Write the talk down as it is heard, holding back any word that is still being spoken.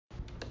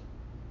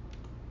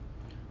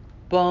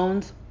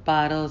Bones,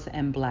 bottles,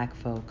 and black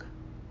folk.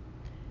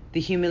 The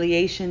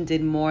humiliation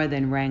did more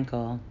than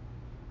rankle.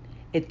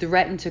 It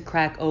threatened to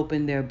crack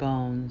open their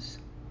bones.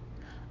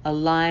 A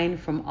line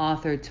from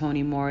author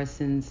Toni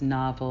Morrison's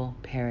novel,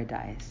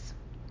 Paradise.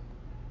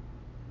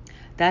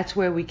 That's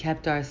where we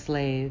kept our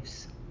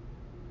slaves.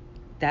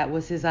 That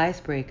was his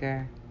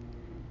icebreaker.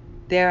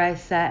 There I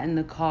sat in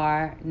the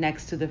car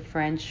next to the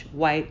French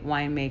white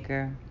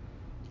winemaker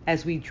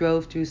as we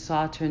drove through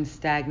Sautern's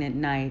stagnant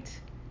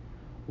night,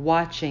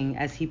 watching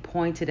as he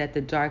pointed at the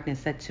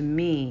darkness that to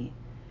me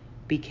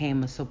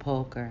became a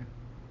sepulcher.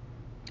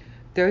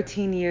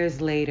 13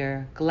 years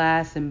later,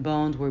 glass and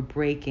bones were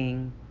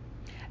breaking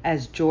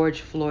as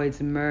George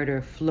Floyd's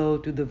murder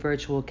flowed through the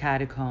virtual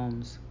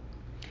catacombs.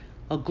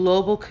 A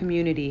global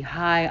community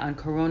high on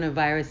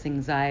coronavirus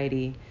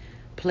anxiety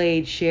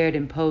played, shared,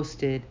 and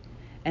posted,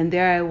 and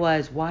there I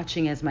was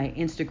watching as my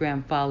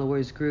Instagram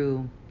followers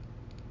grew.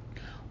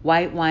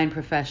 White wine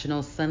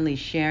professionals suddenly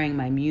sharing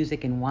my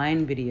music and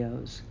wine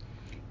videos,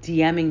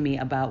 DMing me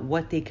about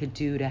what they could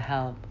do to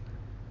help.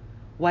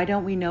 Why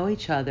don't we know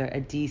each other?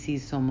 A DC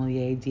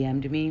sommelier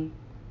DM'd me.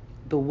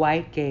 The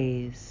white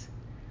gaze.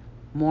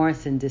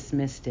 Morrison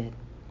dismissed it.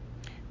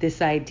 This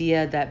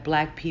idea that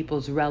Black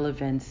people's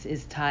relevance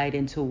is tied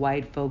into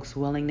white folks'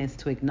 willingness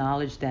to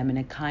acknowledge them in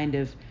a kind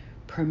of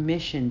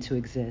permission to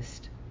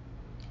exist.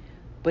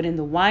 But in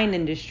the wine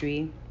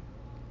industry,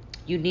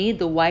 you need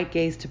the white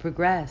gaze to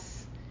progress.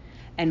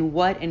 And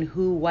what and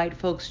who white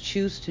folks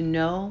choose to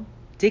know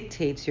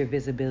dictates your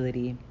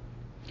visibility.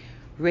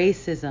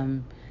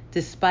 Racism,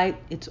 despite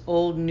its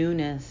old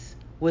newness,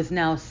 was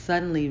now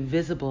suddenly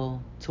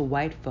visible to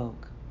white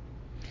folk.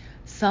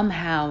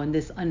 Somehow, in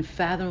this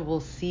unfathomable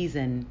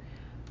season,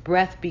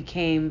 breath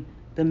became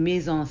the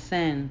mise en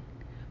scène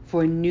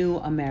for new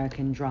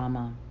American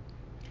drama.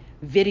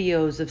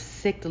 Videos of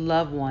sick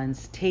loved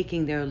ones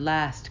taking their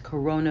last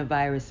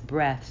coronavirus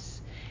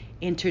breaths,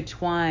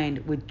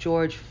 intertwined with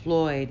George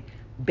Floyd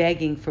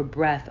begging for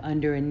breath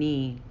under a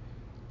knee,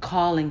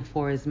 calling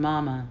for his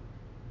mama.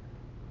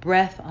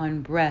 Breath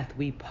on breath,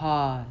 we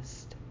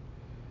paused.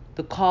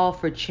 The call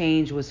for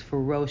change was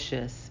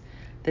ferocious.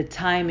 The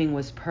timing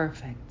was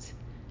perfect.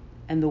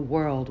 And the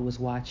world was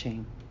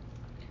watching.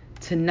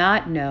 To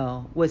not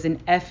know was an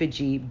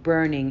effigy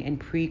burning in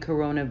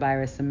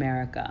pre-coronavirus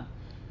America.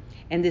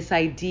 And this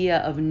idea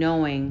of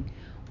knowing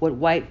what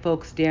white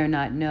folks dare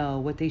not know,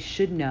 what they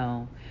should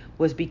know,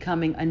 was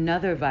becoming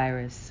another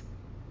virus.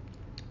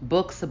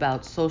 Books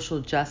about social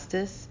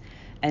justice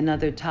and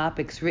other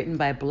topics written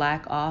by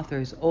Black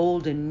authors,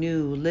 old and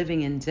new,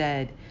 living and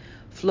dead,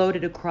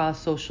 floated across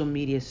social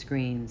media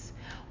screens.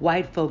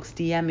 White folks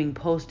DMing,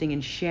 posting,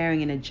 and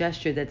sharing in a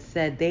gesture that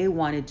said they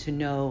wanted to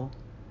know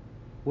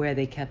where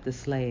they kept the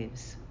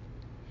slaves.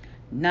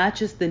 Not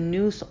just the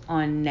noose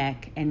on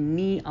neck and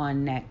knee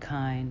on neck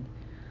kind,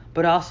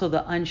 but also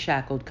the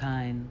unshackled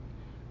kind,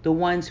 the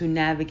ones who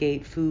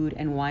navigate food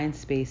and wine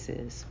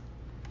spaces.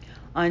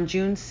 On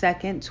June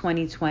 2nd,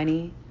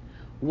 2020,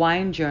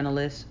 wine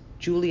journalist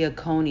Julia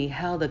Coney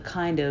held a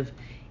kind of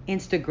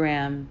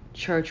Instagram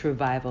church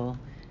revival,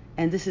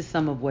 and this is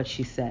some of what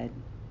she said.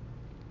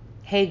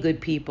 Hey,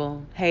 good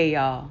people. Hey,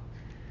 y'all.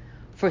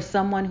 For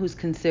someone who's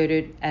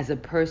considered as a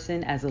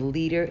person, as a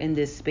leader in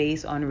this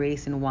space on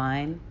race and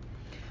wine,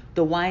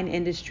 the wine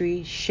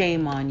industry,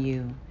 shame on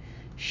you.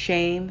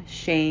 Shame,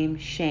 shame,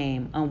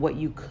 shame on what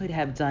you could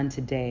have done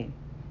today.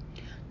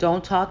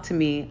 Don't talk to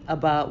me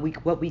about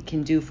what we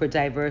can do for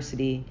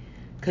diversity,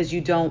 because you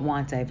don't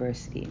want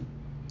diversity.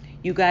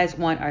 You guys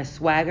want our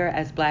swagger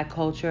as Black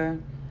culture,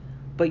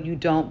 but you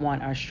don't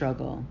want our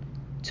struggle.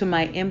 To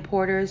my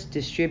importers,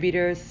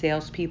 distributors,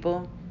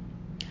 salespeople,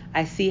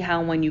 I see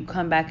how when you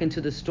come back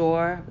into the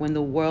store, when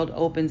the world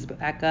opens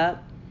back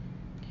up,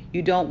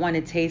 you don't want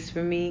to taste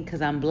from me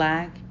because I'm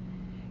Black.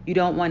 You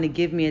don't want to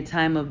give me a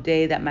time of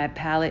day that my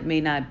palate may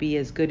not be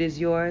as good as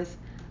yours.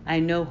 I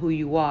know who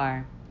you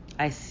are.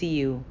 I see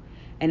you.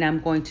 And I'm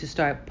going to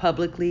start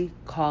publicly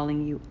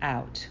calling you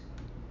out.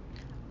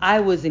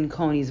 I was in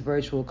Coney's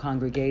virtual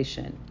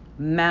congregation,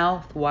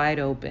 mouth wide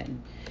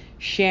open,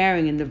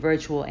 sharing in the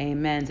virtual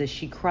amens as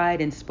she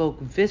cried and spoke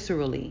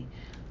viscerally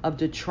of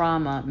the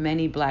trauma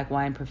many Black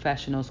wine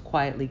professionals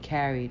quietly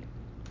carried.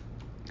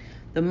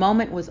 The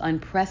moment was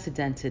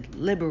unprecedented,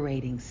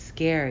 liberating,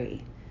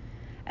 scary.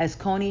 As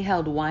Coney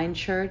held wine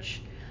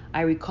church,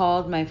 I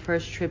recalled my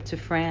first trip to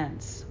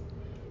France,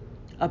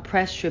 a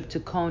press trip to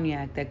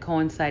Cognac that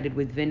coincided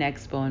with Vin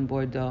Expo in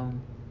Bordeaux.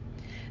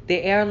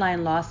 The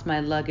airline lost my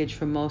luggage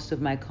for most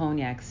of my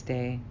Cognac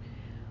stay,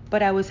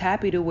 but I was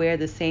happy to wear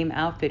the same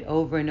outfit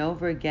over and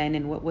over again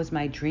in what was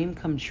my dream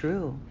come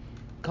true,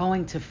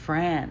 going to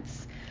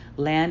France,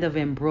 land of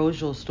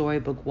ambrosial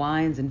storybook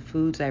wines and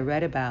foods I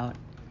read about.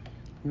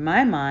 In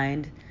my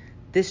mind,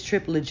 this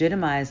trip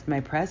legitimized my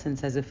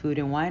presence as a food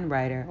and wine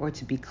writer, or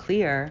to be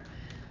clear,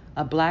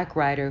 a Black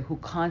writer who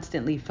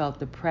constantly felt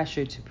the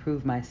pressure to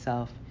prove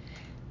myself.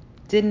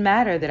 Didn't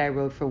matter that I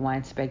wrote for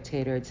Wine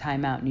Spectator,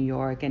 Time Out New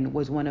York, and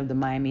was one of the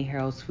Miami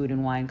Herald's food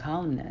and wine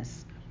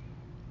columnists.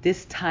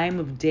 This time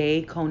of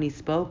day Coney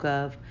spoke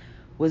of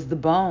was the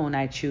bone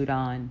I chewed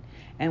on,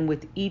 and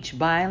with each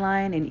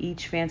byline and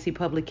each fancy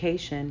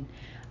publication,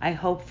 I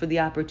hoped for the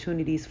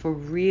opportunities for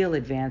real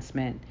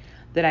advancement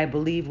that I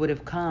believe would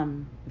have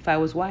come if I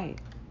was white.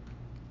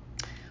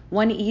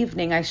 One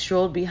evening, I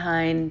strolled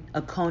behind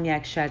a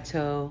cognac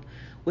chateau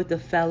with a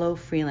fellow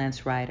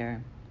freelance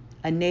writer,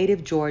 a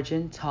native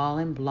Georgian, tall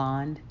and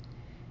blonde,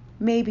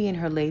 maybe in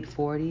her late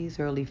 40s,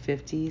 early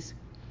 50s,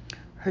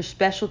 her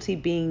specialty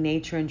being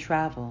nature and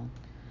travel.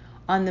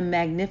 On the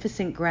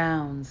magnificent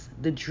grounds,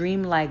 the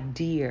dreamlike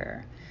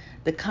deer,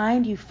 the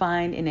kind you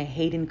find in a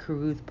Hayden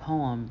Carruth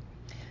poem,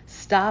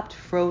 stopped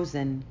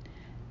frozen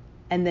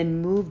and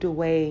then moved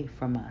away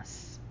from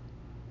us.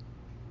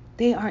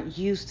 They aren't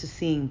used to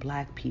seeing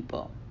Black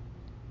people.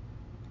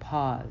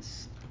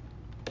 Pause.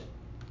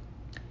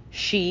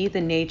 She,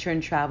 the nature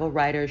and travel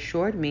writer,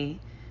 assured me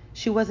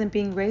she wasn't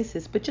being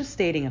racist, but just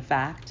stating a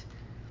fact.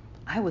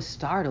 I was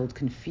startled,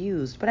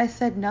 confused, but I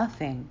said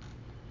nothing.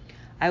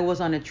 I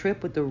was on a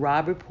trip with the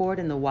Robb Report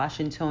and the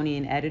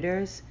Washingtonian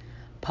editors,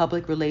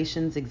 public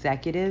relations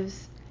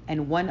executives,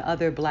 and one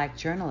other Black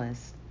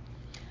journalist.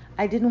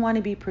 I didn't want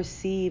to be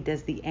perceived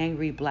as the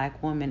angry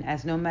Black woman,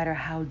 as no matter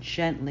how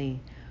gently,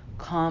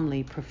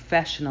 calmly,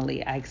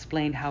 professionally I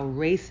explained how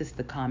racist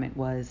the comment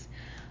was,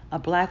 a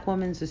Black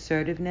woman's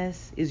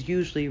assertiveness is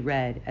usually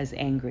read as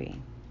angry.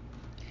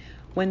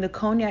 When the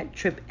cognac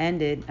trip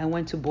ended, I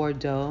went to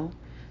Bordeaux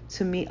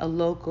to meet a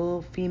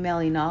local female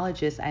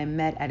enologist I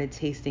met at a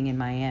tasting in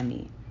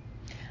Miami.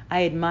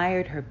 I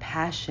admired her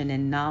passion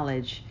and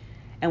knowledge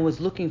and was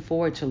looking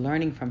forward to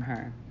learning from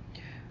her.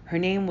 Her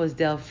name was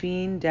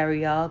Delphine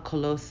Darial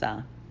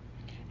Colosa,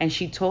 and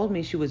she told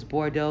me she was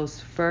Bordeaux's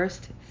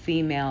first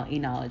female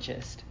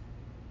enologist.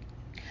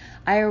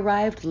 I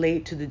arrived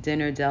late to the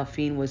dinner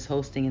Delphine was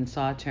hosting in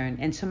Sauternes,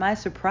 and to my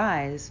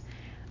surprise,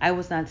 I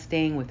was not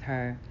staying with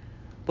her,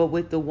 but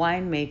with the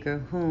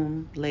winemaker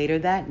whom, later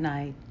that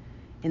night,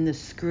 in the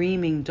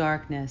screaming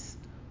darkness,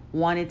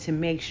 wanted to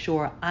make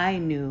sure I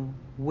knew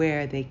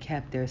where they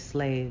kept their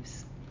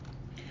slaves.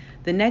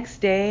 The next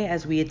day,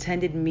 as we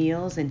attended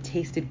meals and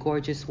tasted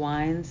gorgeous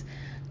wines,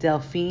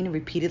 Delphine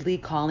repeatedly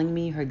calling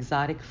me her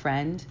exotic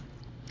friend,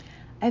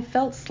 I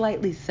felt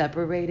slightly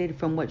separated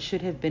from what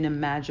should have been a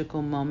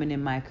magical moment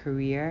in my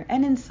career,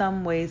 and in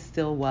some ways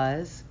still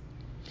was.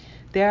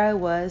 There I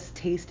was,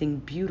 tasting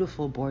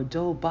beautiful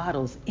Bordeaux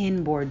bottles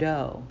in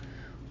Bordeaux,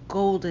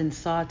 golden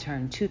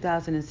Sauternes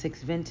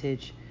 2006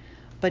 vintage,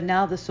 but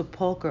now the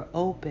sepulcher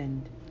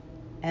opened,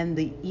 and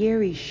the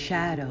eerie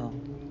shadow,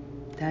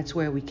 that's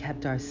where we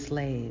kept our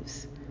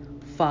slaves,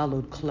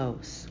 followed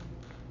close.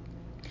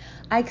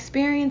 I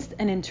experienced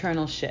an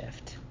internal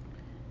shift.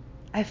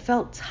 I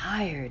felt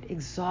tired,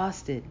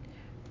 exhausted.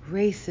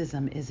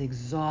 Racism is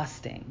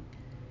exhausting.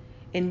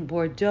 In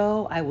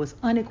Bordeaux, I was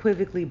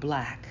unequivocally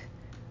Black,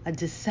 a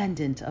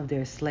descendant of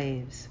their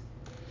slaves.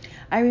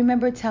 I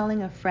remember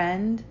telling a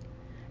friend,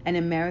 an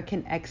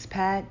American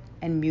expat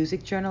and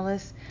music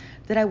journalist,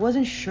 that I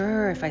wasn't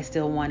sure if I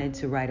still wanted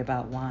to write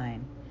about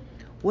wine.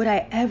 Would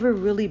I ever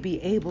really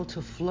be able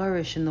to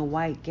flourish in the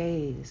white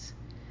gaze?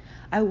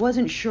 I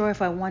wasn't sure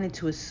if I wanted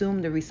to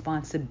assume the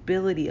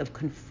responsibility of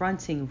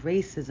confronting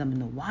racism in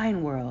the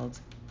wine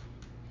world.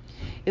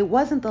 It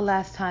wasn't the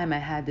last time I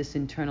had this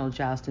internal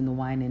joust in the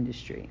wine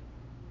industry.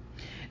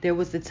 There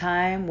was the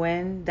time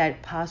when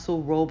that Paso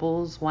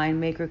Robles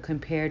winemaker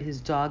compared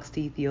his dogs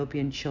to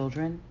Ethiopian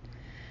children.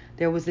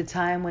 There was the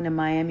time when a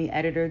Miami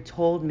editor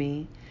told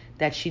me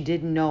that she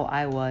didn't know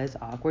I was,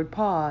 awkward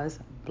pause,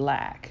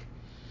 Black,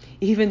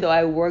 even though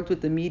I worked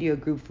with the media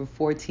group for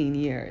 14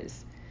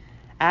 years.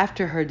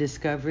 After her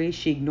discovery,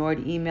 she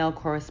ignored email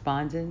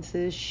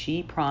correspondences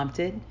she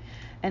prompted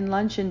and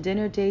lunch and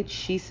dinner dates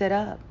she set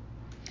up.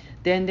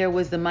 Then there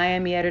was the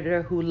Miami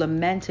editor who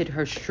lamented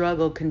her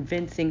struggle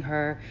convincing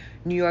her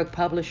New York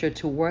publisher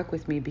to work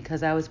with me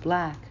because I was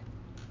Black.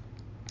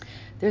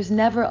 There's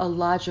never a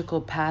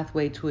logical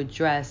pathway to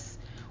address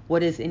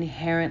what is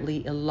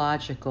inherently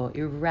illogical,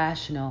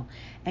 irrational,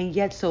 and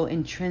yet so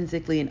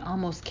intrinsically and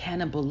almost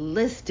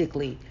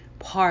cannibalistically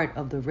part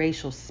of the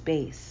racial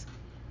space.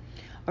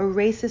 A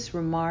racist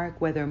remark,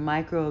 whether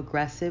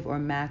microaggressive or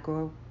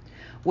macro,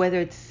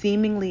 whether it's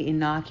seemingly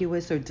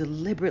innocuous or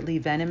deliberately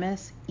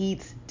venomous,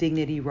 eats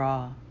dignity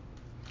raw.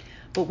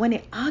 But when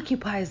it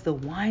occupies the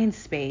wine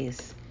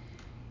space,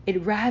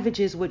 it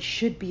ravages what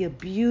should be a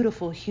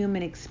beautiful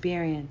human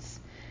experience,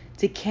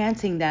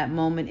 decanting that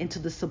moment into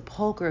the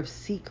sepulcher of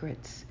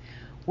secrets,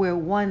 where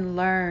one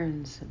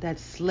learns that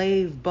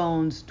slave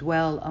bones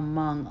dwell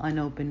among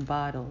unopened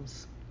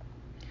bottles.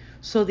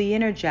 So the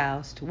inner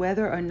joust,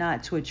 whether or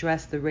not to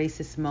address the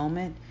racist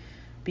moment,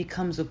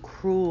 becomes a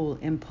cruel,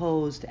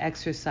 imposed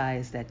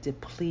exercise that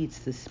depletes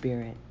the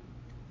spirit.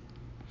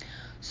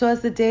 So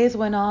as the days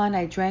went on,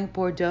 I drank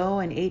Bordeaux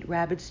and ate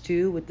rabbit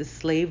stew with the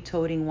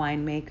slave-toting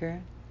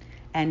winemaker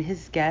and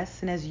his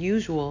guests, and as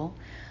usual,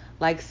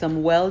 like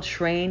some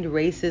well-trained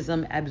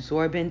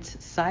racism-absorbent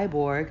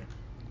cyborg,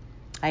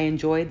 I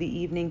enjoyed the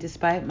evening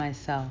despite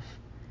myself.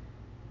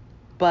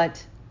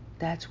 But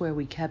that's where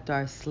we kept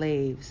our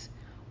slaves,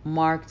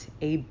 marked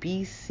a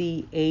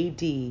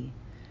BCAD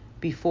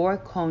before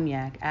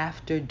cognac,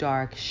 after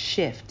dark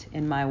shift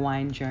in my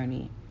wine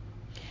journey.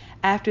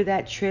 After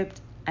that trip,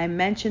 I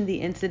mentioned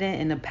the incident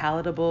in a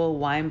palatable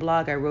wine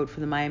blog I wrote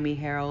for the Miami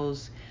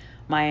Herald's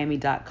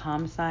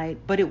Miami.com site,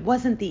 but it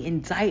wasn't the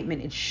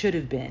indictment it should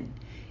have been.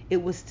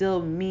 It was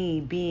still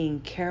me being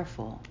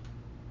careful,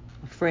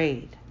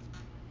 afraid.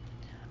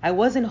 I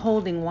wasn't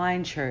holding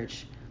wine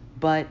church,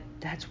 but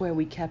that's where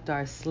we kept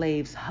our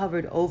slaves,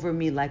 hovered over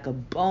me like a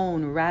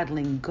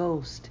bone-rattling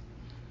ghost.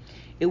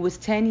 It was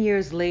 10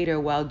 years later,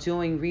 while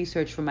doing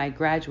research for my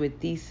graduate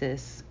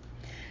thesis,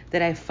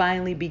 that I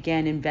finally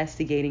began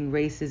investigating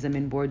racism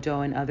in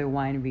Bordeaux and other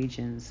wine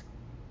regions.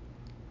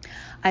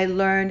 I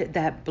learned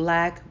that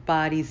black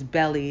bodies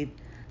bellied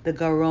the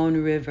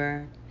Garonne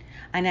River,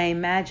 and I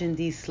imagined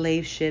these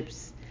slave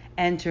ships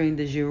entering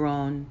the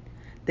Gironde.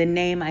 The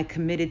name I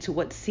committed to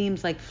what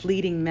seems like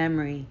fleeting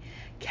memory,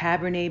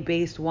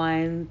 Cabernet-based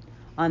wine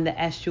on the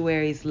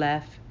estuary's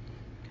left,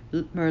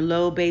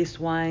 Merlot-based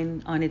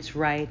wine on its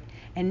right,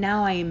 and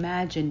now I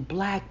imagine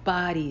black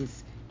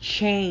bodies,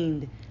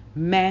 chained,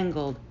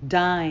 mangled,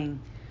 dying,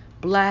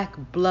 black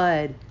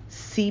blood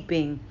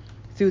seeping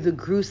through the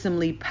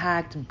gruesomely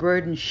packed,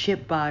 burdened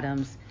ship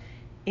bottoms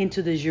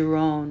into the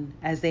Gironde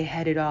as they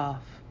headed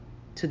off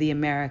to the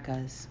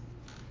Americas.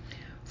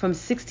 From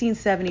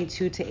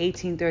 1672 to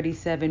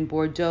 1837,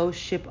 Bordeaux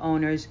ship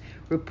owners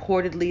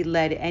reportedly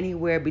led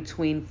anywhere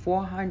between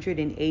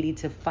 480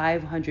 to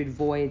 500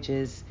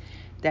 voyages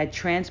that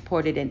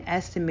transported an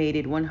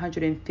estimated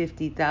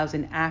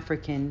 150,000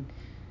 Africans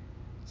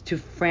to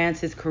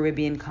France's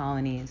Caribbean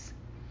colonies.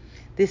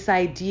 This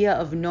idea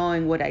of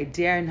knowing what I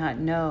dare not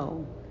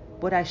know,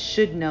 what I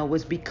should know,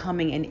 was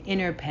becoming an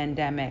inner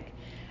pandemic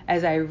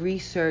as I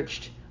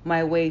researched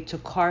my way to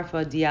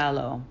Kharfa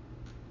Diallo,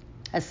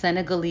 a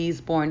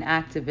Senegalese-born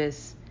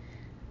activist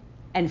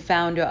and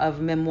founder of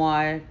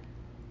Mémoire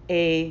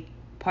et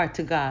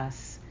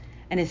Partagas,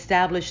 an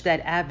established that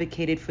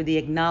advocated for the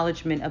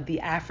acknowledgement of the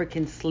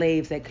African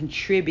slaves that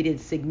contributed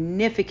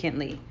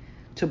significantly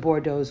to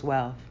Bordeaux's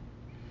wealth.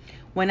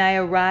 When I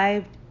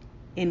arrived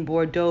in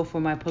Bordeaux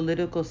for my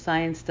political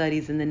science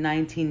studies in the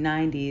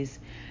 1990s,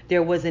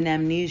 there was an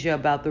amnesia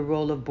about the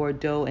role of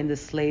Bordeaux in the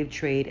slave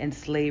trade and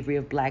slavery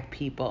of black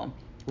people,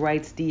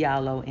 writes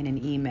Diallo in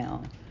an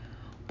email.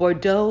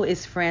 Bordeaux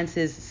is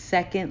France's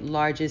second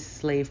largest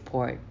slave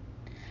port,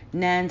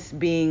 Nantes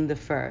being the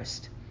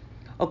first.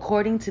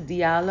 According to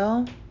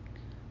Diallo,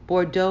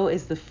 Bordeaux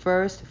is the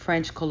first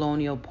French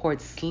colonial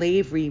port,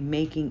 slavery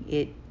making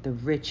it the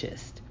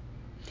richest.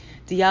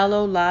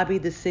 Diallo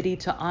lobbied the city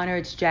to honor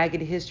its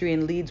jagged history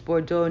and leads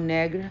Bordeaux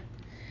Negre,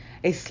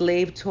 a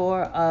slave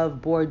tour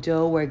of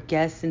Bordeaux where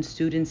guests and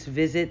students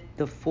visit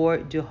the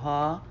Fort du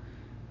Haut,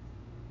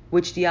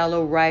 which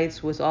Diallo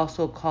writes was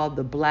also called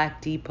the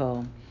Black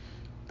Depot,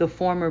 the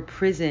former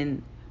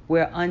prison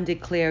where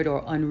undeclared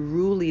or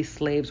unruly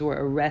slaves were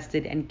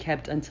arrested and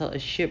kept until a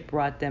ship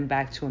brought them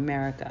back to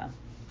America.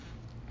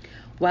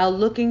 While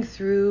looking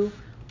through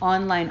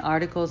online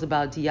articles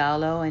about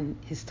Diallo and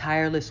his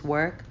tireless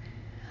work,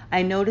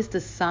 I noticed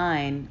a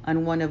sign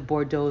on one of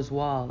Bordeaux's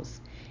walls,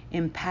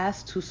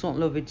 Impasse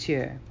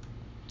Toussaint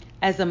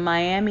As a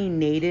Miami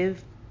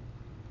native,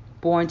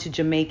 born to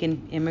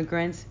Jamaican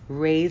immigrants,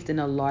 raised in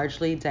a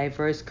largely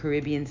diverse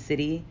Caribbean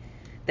city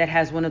that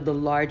has one of the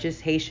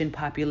largest Haitian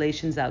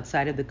populations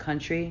outside of the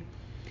country,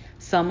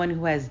 someone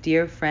who has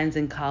dear friends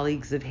and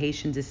colleagues of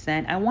Haitian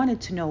descent, I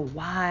wanted to know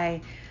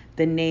why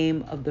the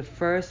name of the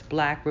first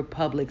Black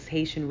Republic's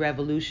Haitian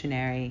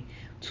revolutionary,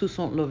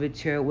 Toussaint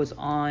Louverture, was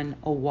on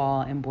a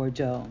wall in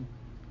Bordeaux.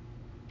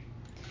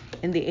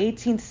 In the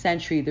 18th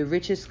century, the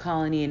richest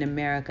colony in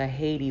America,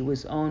 Haiti,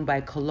 was owned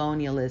by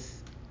colonialists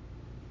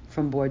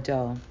from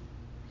Bordeaux.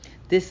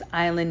 This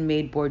island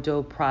made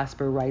Bordeaux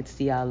prosper, writes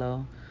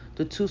Diallo.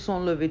 The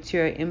Toussaint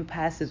Louverture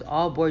Impasse is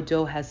all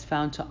Bordeaux has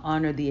found to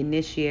honor the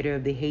initiator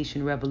of the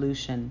Haitian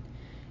Revolution.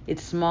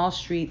 Its small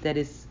street that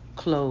is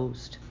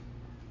closed.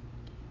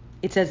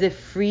 It's as if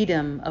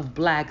freedom of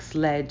blacks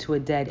led to a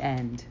dead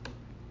end.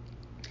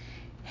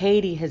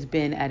 Haiti has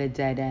been at a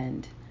dead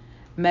end,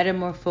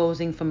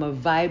 metamorphosing from a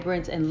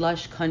vibrant and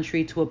lush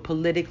country to a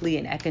politically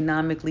and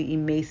economically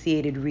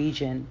emaciated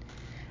region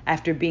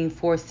after being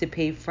forced to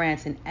pay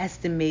France an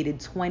estimated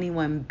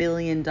 $21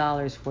 billion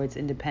for its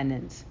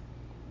independence.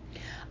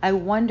 I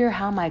wonder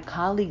how my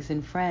colleagues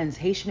and friends,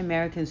 Haitian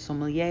American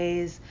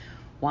sommeliers,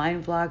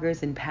 wine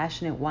vloggers, and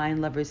passionate wine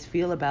lovers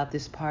feel about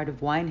this part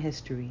of wine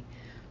history.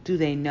 Do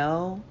they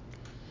know?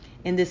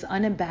 In this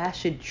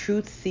unabashed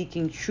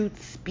truth-seeking,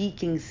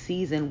 truth-speaking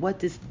season,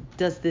 what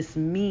does this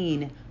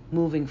mean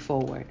moving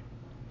forward?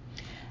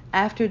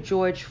 After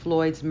George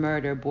Floyd's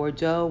murder,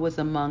 Bordeaux was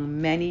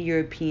among many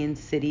European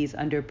cities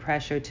under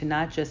pressure to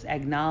not just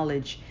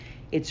acknowledge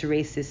its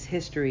racist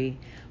history,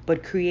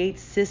 but create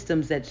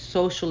systems that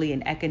socially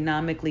and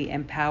economically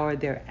empower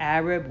their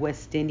Arab,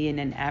 West Indian,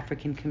 and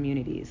African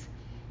communities.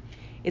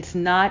 It's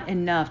not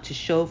enough to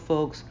show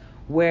folks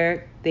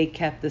where they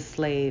kept the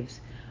slaves,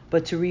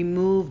 but to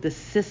remove the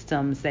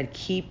systems that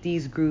keep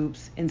these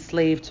groups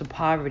enslaved to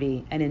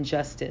poverty and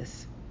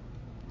injustice.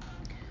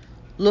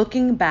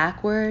 Looking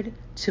backward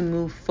to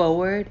move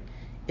forward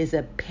is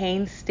a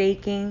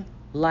painstaking,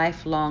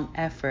 lifelong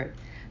effort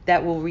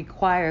that will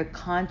require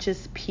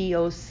conscious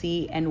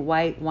POC and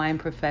white wine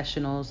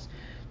professionals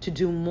to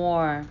do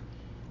more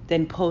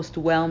than post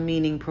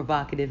well-meaning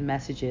provocative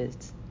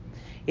messages.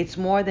 It's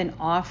more than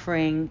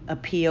offering a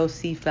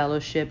POC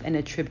fellowship and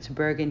a trip to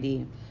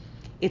Burgundy.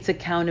 It's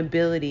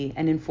accountability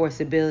and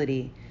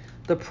enforceability.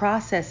 The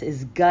process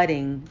is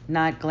gutting,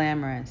 not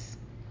glamorous.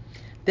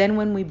 Then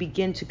when we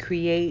begin to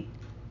create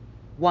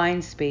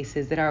wine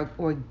spaces that are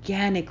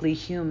organically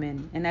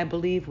human, and I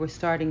believe we're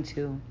starting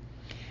to,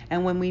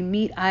 and when we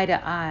meet eye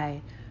to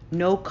eye,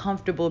 no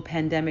comfortable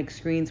pandemic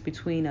screens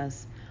between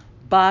us,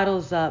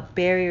 bottles up,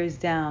 barriers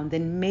down,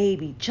 then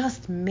maybe,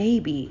 just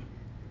maybe,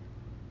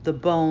 the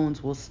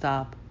bones will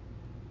stop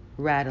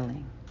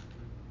rattling.